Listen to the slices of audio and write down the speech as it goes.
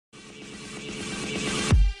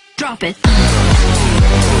Drop it.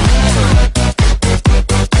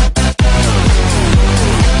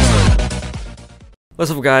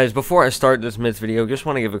 What's up guys, before I start this myth video, just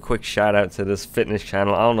want to give a quick shout out to this fitness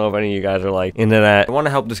channel. I don't know if any of you guys are like into that. I want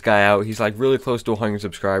to help this guy out. He's like really close to 100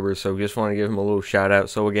 subscribers, so just want to give him a little shout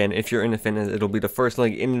out. So again, if you're into fitness, it'll be the first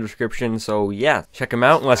link in the description. So yeah, check him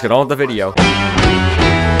out and let's get on with the video.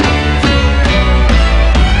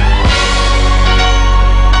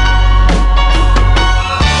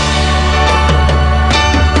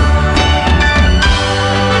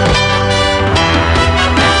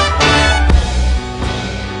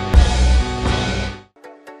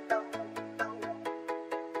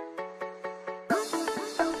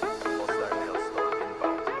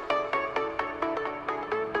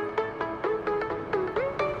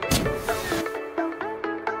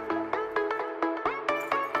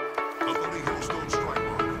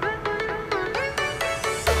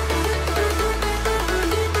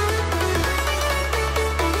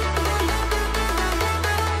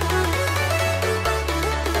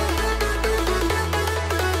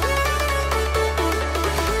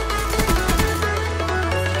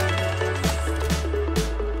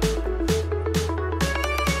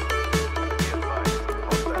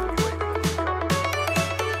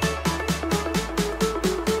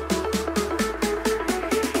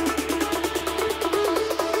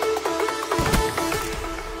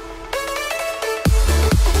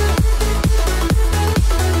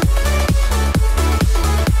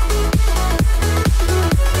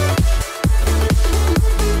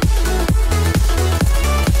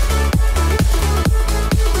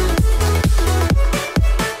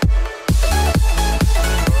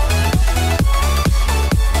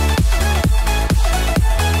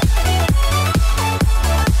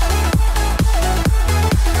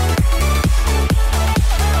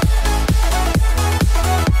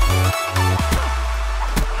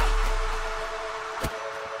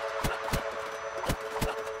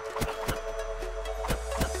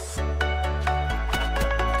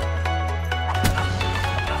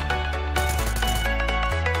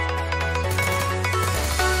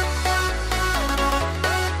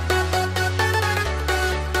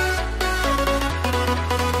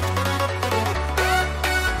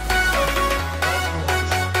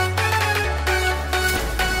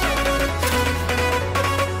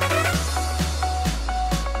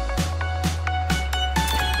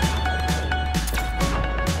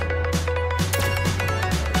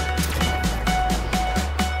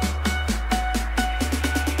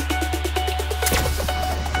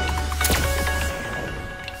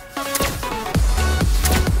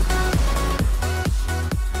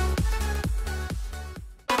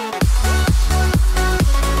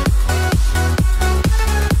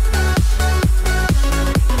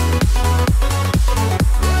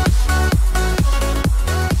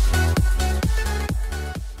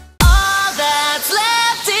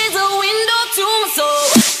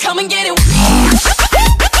 Come and get it.